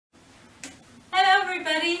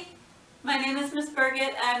everybody. My name is Miss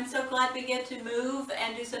Birgit. I'm so glad we get to move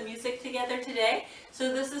and do some music together today.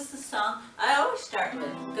 So this is the song I always start with.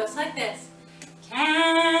 It goes like this.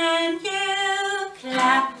 Can you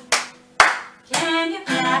clap? Can you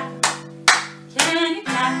clap? Can you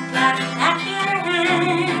clap, clap, clap your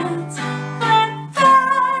hands? Clap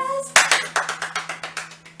fast.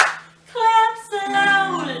 Clap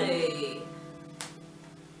slowly.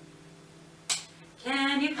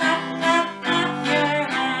 Can you clap, clap, clap your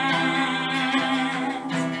hands?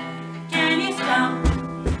 Can you stomp?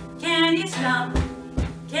 Can you stomp?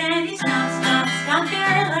 Can you stomp, stomp, stomp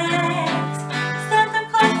your legs? Stomp them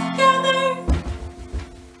close together.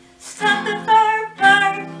 Stomp them far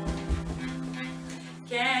apart.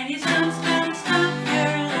 Can you stomp, stomp, stomp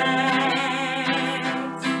your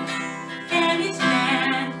legs? Can you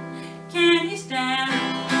stand? Can you stand?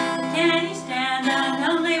 Can you stand on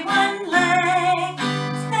only one leg?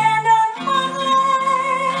 Stand on one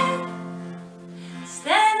leg.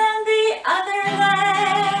 Stand on the other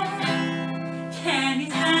leg. Can you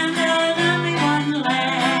stand on only one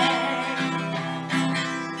leg?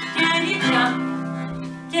 Can you jump?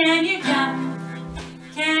 Can you jump?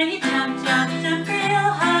 Can you jump, jump, jump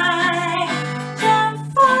real high? Jump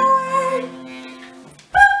forward.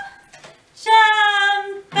 Boop.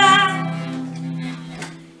 Jump back.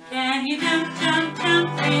 Can you jump, jump, jump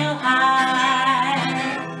real high?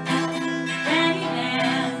 Can you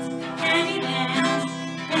dance? Can you dance?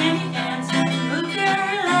 Can you dance? Move your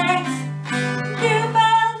legs. Do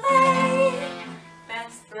ballet.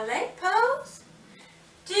 That's the leg pose.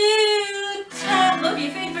 Do tap. Move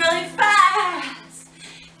your feet really fast.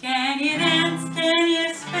 Can you dance? Can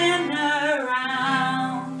you spin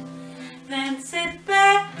around? Then sit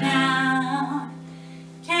back down.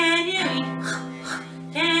 Can you eat?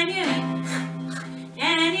 Can you eat?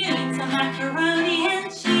 Can you eat some macaroni and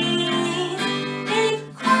cheese? Eat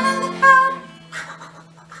corn on the cob.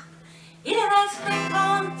 Eat an ice cream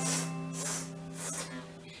cone.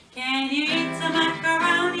 Can you eat some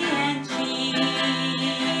macaroni and cheese?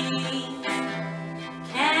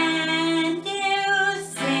 Can you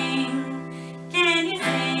sing? Can you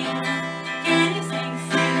sing? Can you sing,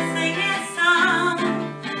 sing, sing a song?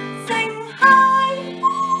 Sing high.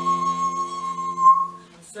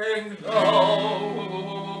 Sing low.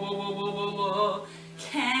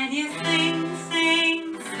 Can you sing, sing,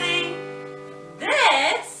 sing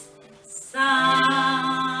this song?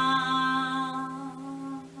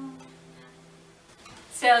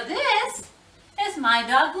 So this is my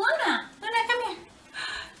dog Luna. Luna, come here.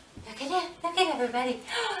 Look at it. Look at everybody.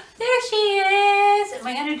 There she is. And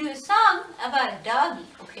we're going to do a song about a doggy,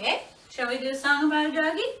 okay? Shall we do a song about a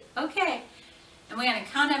doggy? Okay. And we're going to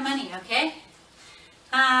count our money, okay?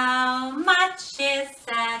 How much is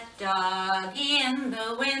that doggy in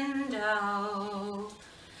the window?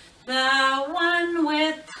 The one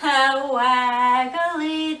with the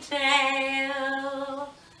waggly tail.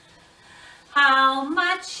 How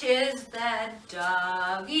much is that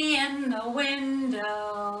doggy in the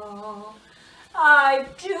window? I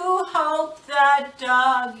do hope that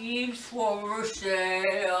doggy's for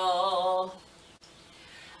sale.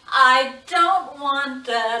 I don't want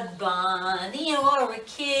a bunny or a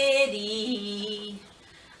kitty.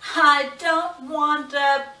 I don't want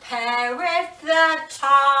a parrot that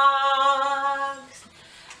talks.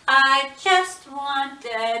 I just want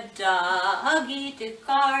a doggy to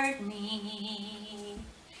guard me.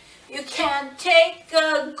 You can't take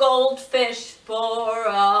a goldfish for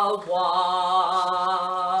a walk.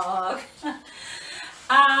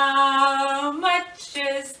 How much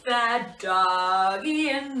is that doggy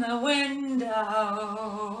in the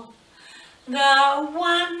window? The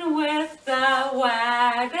one with the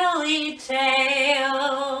waggly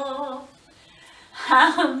tail.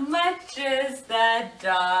 How much is that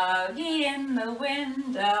doggy in the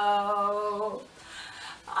window?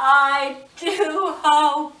 I do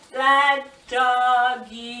hope that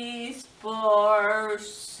doggy's for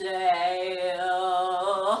sale.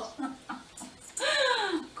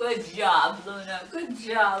 Good job, Luna. Good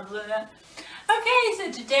job, Luna. Okay,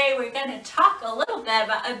 so today we're going to talk a little bit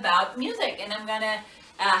about music, and I'm going to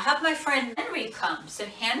have my friend Henry come. So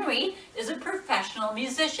Henry is a professional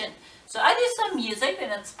musician. So I do some music,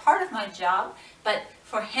 and it's part of my job, but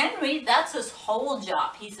for Henry, that's his whole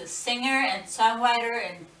job. He's a singer and songwriter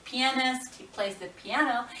and pianist. He plays the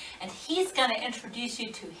piano, and he's going to introduce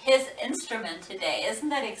you to his instrument today. Isn't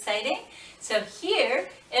that exciting? So here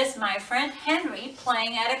is my friend Henry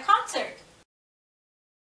playing at a concert.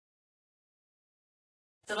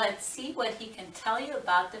 So let's see what he can tell you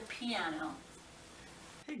about the piano.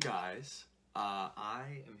 Hey guys,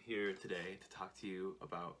 I am here today to talk to you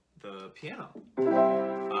about the piano.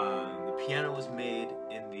 The piano was made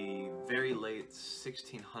in the very late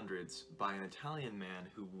 1600s by an Italian man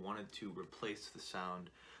who wanted to replace the sound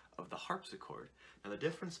of the harpsichord. Now the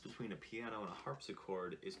difference between a piano and a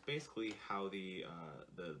harpsichord is basically how the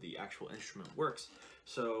actual instrument works.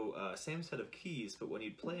 So same set of keys, but when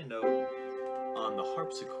you'd play a note on the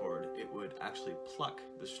harpsichord, it would actually pluck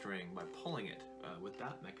the string by pulling it with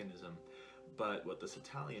that mechanism. But what this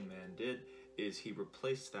Italian man did is he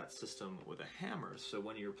replaced that system with a hammer. So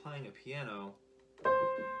when you're playing a piano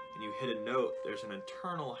and you hit a note, there's an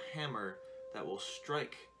internal hammer that will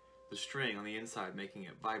strike the string on the inside, making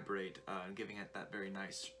it vibrate and giving it that very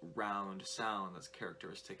nice round sound that's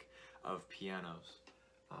characteristic of pianos.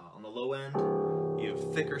 On the low end, you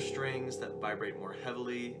have thicker strings that vibrate more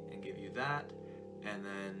heavily and give you that. And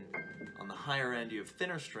then on the higher end, you have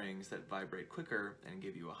thinner strings that vibrate quicker and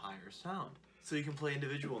give you a higher sound. So you can play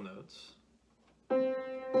individual notes.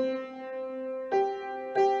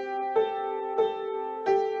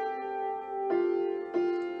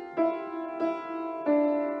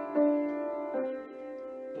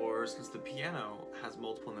 Or since the piano has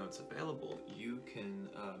multiple notes available, you can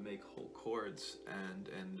make whole chords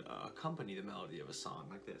and accompany the melody of a song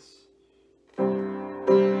like this.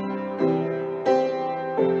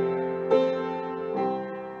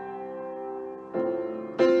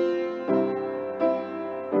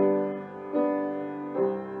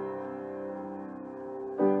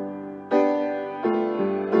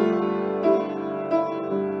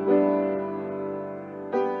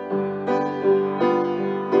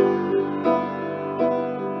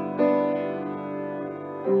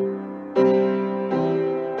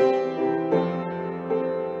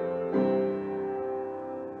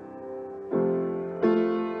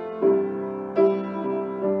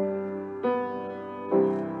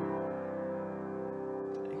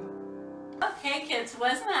 Okay kids,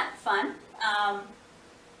 wasn't that fun?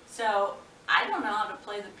 So I don't know how to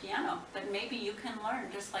play the piano, but maybe you can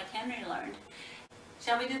learn just like Henry learned.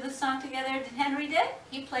 Shall we do the song together? Did Henry did?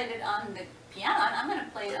 He played it on the piano and I'm going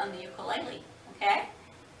to play it on the ukulele, okay?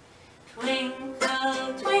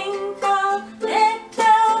 Twinkle, twinkle,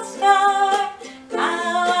 little star,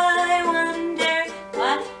 how I wonder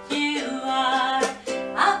what you are.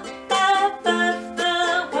 Up above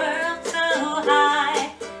the world so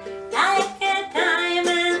high, like a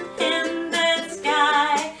diamond in the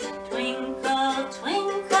sky. Twinkle,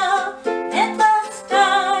 twinkle, little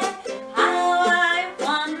star, how I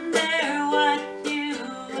wonder what you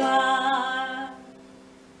are.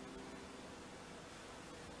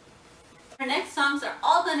 Our next songs are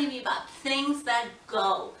all going to be about things that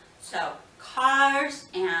go. So cars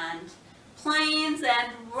and planes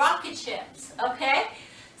and rocket ships, okay?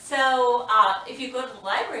 So if you go to the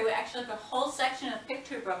library, we actually have a whole section of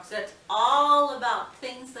picture books that's all about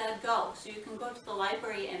things that go. So you can go to the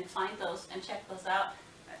library and find those and check those out.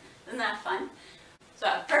 Isn't that fun? So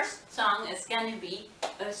our first song is going to be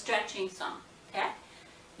a stretching song, okay?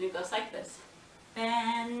 And it goes like this.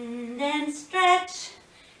 Bend and stretch,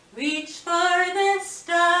 reach for the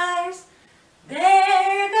stars.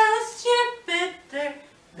 There goes Jupiter,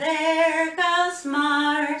 there goes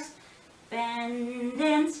Mars. Bend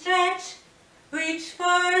and stretch, reach for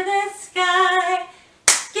the sky.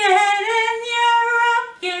 Get in your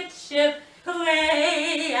rocket ship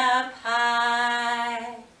way up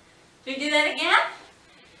high. Do we do that again?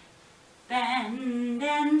 Bend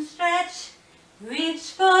and stretch,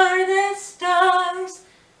 reach for the stars.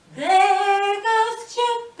 There goes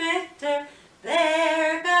Jupiter,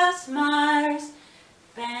 there goes Mars.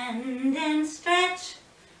 Bend and stretch,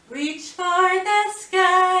 reach for the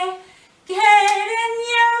sky. Get in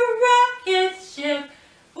your rocket ship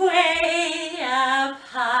way up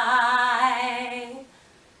high.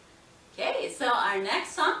 Okay, so our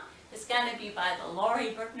next song is going to be by the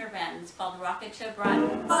Laurie Berkner Band. It's called Rocket Ship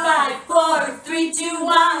Run. 5, 4, 3, 2,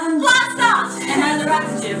 1, blast off! Another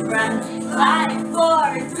rocket ship run. 5,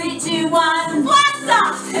 4, 3, 2, 1, blast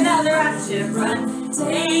off! Another rocket ship run.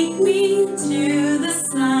 Take me to the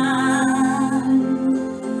sun.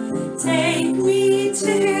 Take me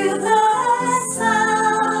to the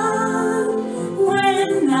sun.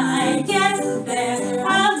 When I get there,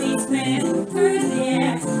 I'll be spinning through the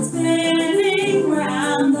air, spinning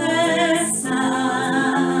round the sun.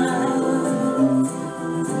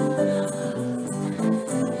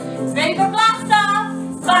 Ready for blast off?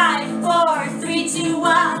 5, 4, 3, 2,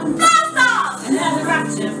 1, blast off! Another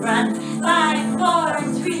rocket ship run. 5, 4,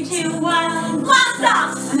 3, 2, 1, blast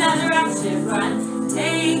off! Another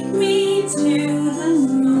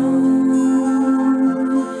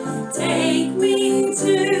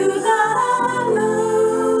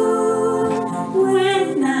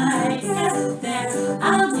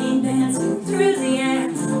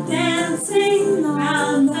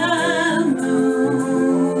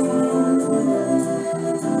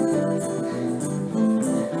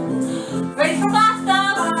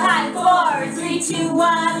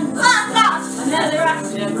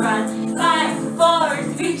run. 5, 4,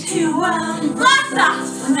 3, 2, 1. Blast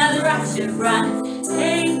off! Another rocket run.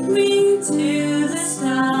 Take me to the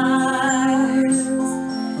stars.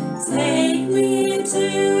 Take me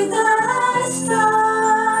to the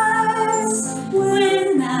stars.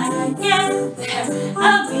 When I get there,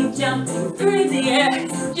 I'll be jumping through the air,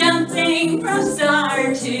 jumping from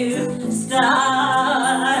star to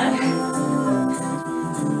star.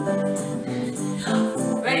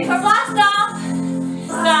 Ready for blast off?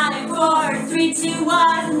 5, 4, 3, 2,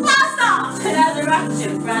 1. Blast off! Another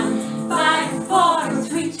rocket run. 5, 4,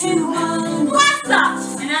 3, 2, 1. Blast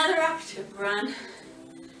off! Another rocket run.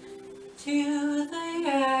 To the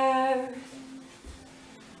earth.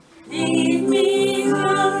 Leave me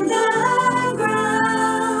on the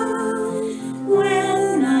ground.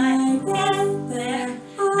 When I get there,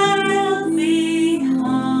 I'll be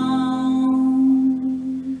home.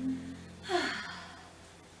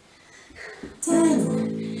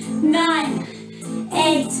 10, 9,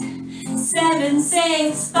 8, 7,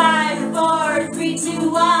 6, 5, 4, 3,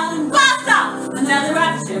 2, 1. Blast off! Another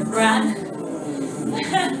rocket run.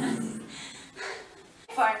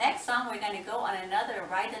 For our next song, we're going to go on another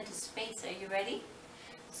ride into space. Are you ready?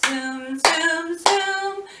 Zoom, zoom,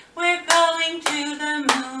 zoom, we're going to the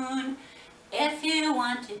moon. If you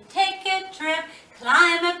want to take a trip,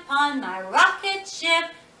 climb upon my rocket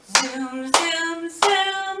ship. Zoom, zoom,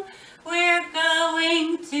 zoom, we're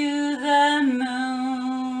going to the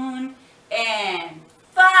moon. And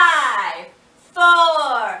 5,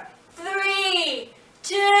 4, 3,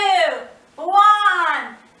 2,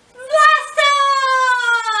 1. Blast off!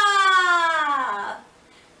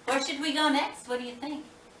 Where should we go next? What do you think?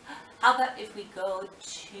 How about if we go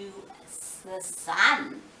to the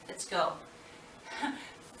sun? Let's go.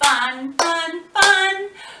 Fun, fun, fun.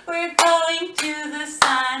 We're going to the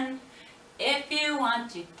sun. If you want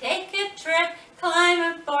to take a trip, climb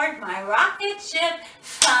aboard my rocket ship.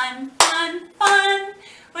 Fun, fun, fun.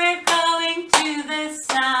 We're going to the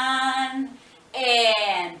sun.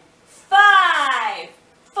 And 5,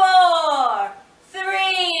 4,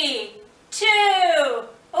 3, 2,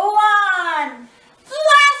 1.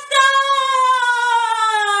 Blast off!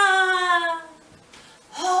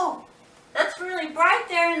 Oh, that's really bright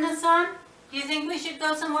there in the sun. Do you think we should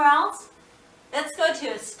go somewhere else? Let's go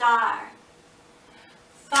to a star.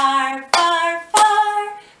 Far, far,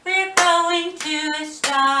 far, we're going to a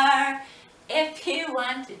star. If you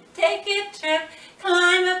want to take a trip,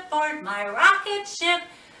 climb aboard my rocket ship.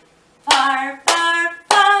 Far, far,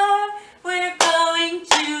 far, we're going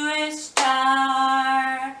to a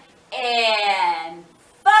star. And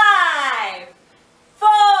 5,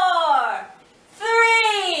 4,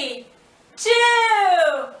 3, 2,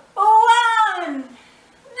 1.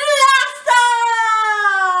 Blast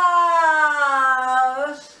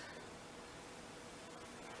off!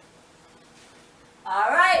 All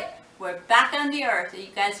right, we're back on the earth. Are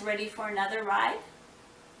you guys ready for another ride?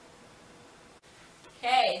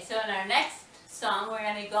 Okay, so in our next song, we're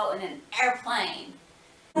going to go in an airplane.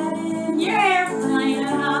 In your airplane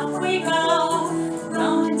and off we go.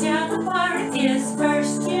 Going to California is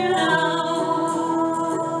first, you know.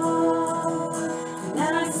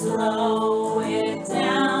 Now slow it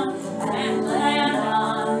down and land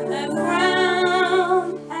on the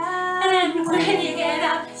ground. And when you get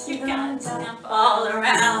up, you're going to jump all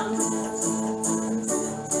around.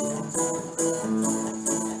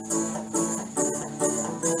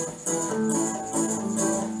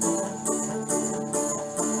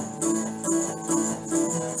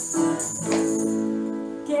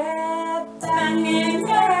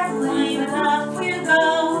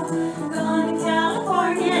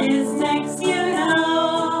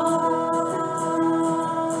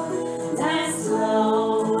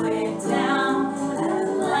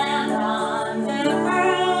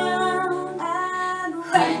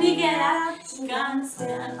 Gonna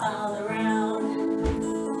spin all around.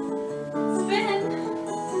 Spin.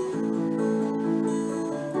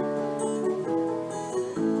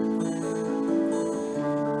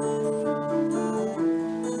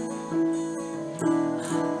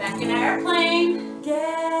 Back in airplane.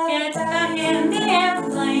 Get back in the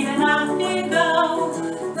airplane and off you go.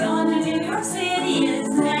 Going to New York City is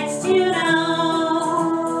next, you know.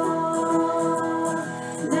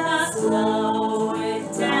 Now slow it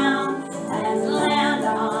down and land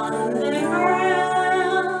on the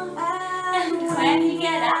ground. And when you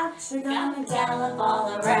get out, you're gonna gallop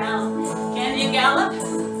all around. Can you gallop?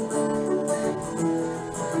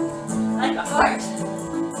 Like a horse.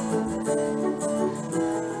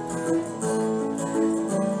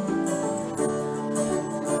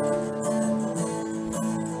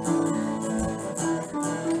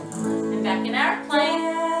 And back in our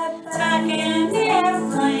plane.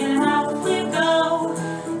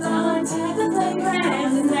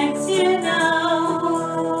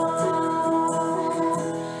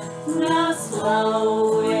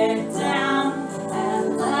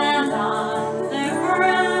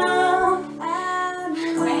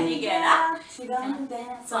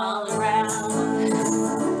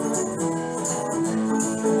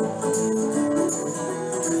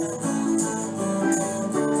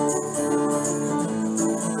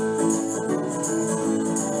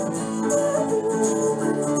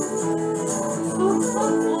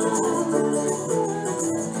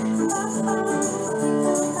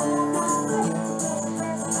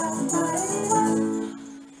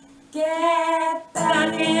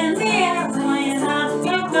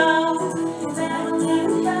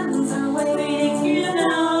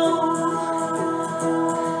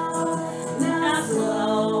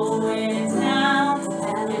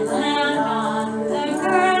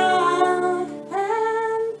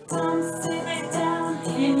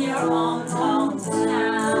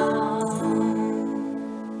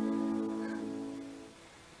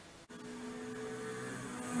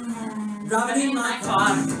 driving in my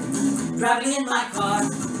car, driving in my car,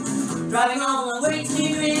 driving all the way to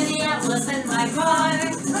Minneapolis in my car.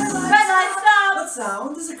 Red light, stop! What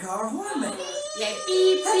sound does a car horn make? Yeah,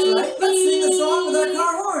 beep, That's beep, right, let's sing the song with our beep.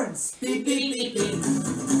 car horns. Beep, beep, beep, beep.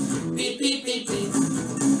 Beep, beep, beep, beep.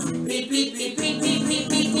 Beep, beep, beep, beep, beep, beep,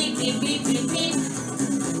 beep, beep, beep, beep, beep, beep.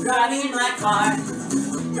 Driving in my car,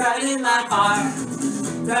 driving in my car,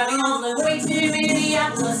 driving all the way to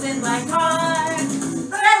Minneapolis in my car.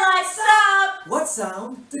 Red light, stop! What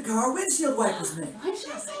sound do car windshield wipers make?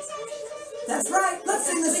 That's right, let's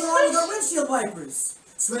sing the song with our windshield wipers.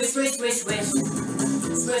 Swish, swish, swish, swish.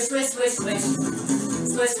 Swish, swish, swish, swish.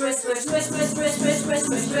 Swish, swish, swish, swish, swish, swish, swish, swish,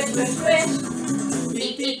 swish, swish, swish, swish.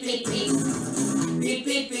 Beep, beep, beep, beep. Beep,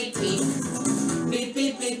 beep, beep, beep. Beep,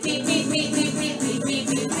 beep, beep, beep, beep, beep, beep, beep, beep, beep,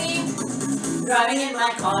 beep, beep. Driving in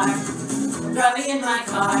my car, driving in my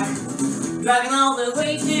car, driving all the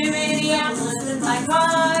way to Minneapolis in my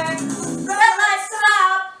car. Red light,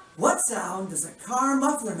 stop! What sound does a car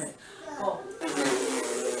muffler make? Oh.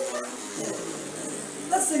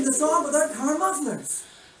 Let's sing the song with our car mufflers.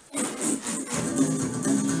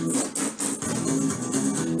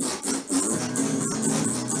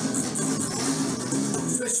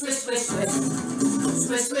 Swish, swish, swish, swish.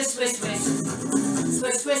 Swish, swish, swish, swish.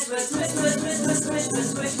 Swish, swish, swish, swish, swish, swish, swish, swish, swish,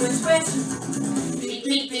 swish, swish, swish. Beep,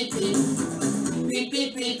 beep, beep, beep. Beep,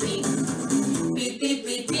 beep, beep, beep. Beep, beep,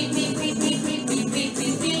 beep, beep, beep, beep, beep, beep, beep, beep,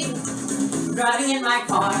 beep, beep. Driving in my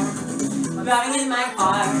car. Driving in my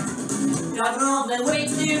car. Driving all the way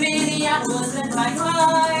to Minneapolis in my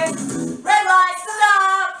car. Red light,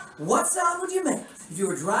 stop! What sound would you make if you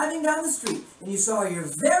were driving down the street and you saw your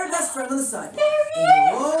very best friend on the sidewalk? There he And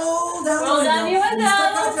you is! rolled down Roll the down window your and you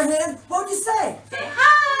stuck window. out your hand. What would you say? Say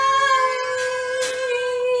hi!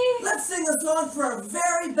 Let's sing the song for our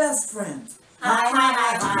very best friend. Hi, hi,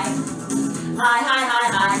 hi, hi. Hi, hi, hi,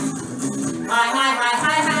 hi. Hi, hi, hi,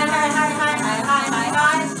 hi, hi, hi, hi, hi, hi, hi, hi,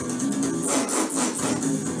 hi.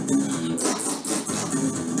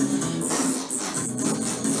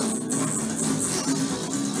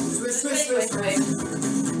 Swish, swish, swish, swish.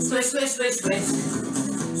 Swish, swish, swish, swish.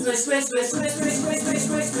 Swish, swish, swish, swish, swish, swish, swish,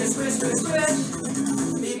 swish, swish, swish, swish, swish.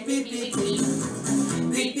 Beep, beep, beep, beep.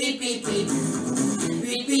 Beep, beep, beep, beep.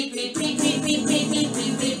 Beep, beep, beep, beep, beep, beep, beep, beep,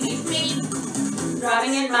 beep, beep, beep, beep.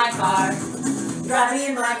 Driving in my car. Driving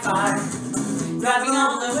in my car. Driving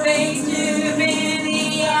all the way to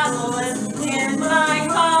Minneapolis in my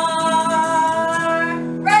car.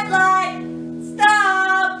 Red light,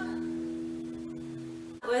 stop!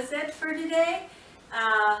 Was it for today?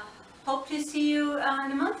 Hope to see you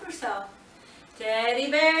in a month or so. Teddy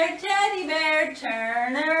bear,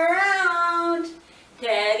 turn around.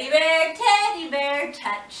 Teddy bear,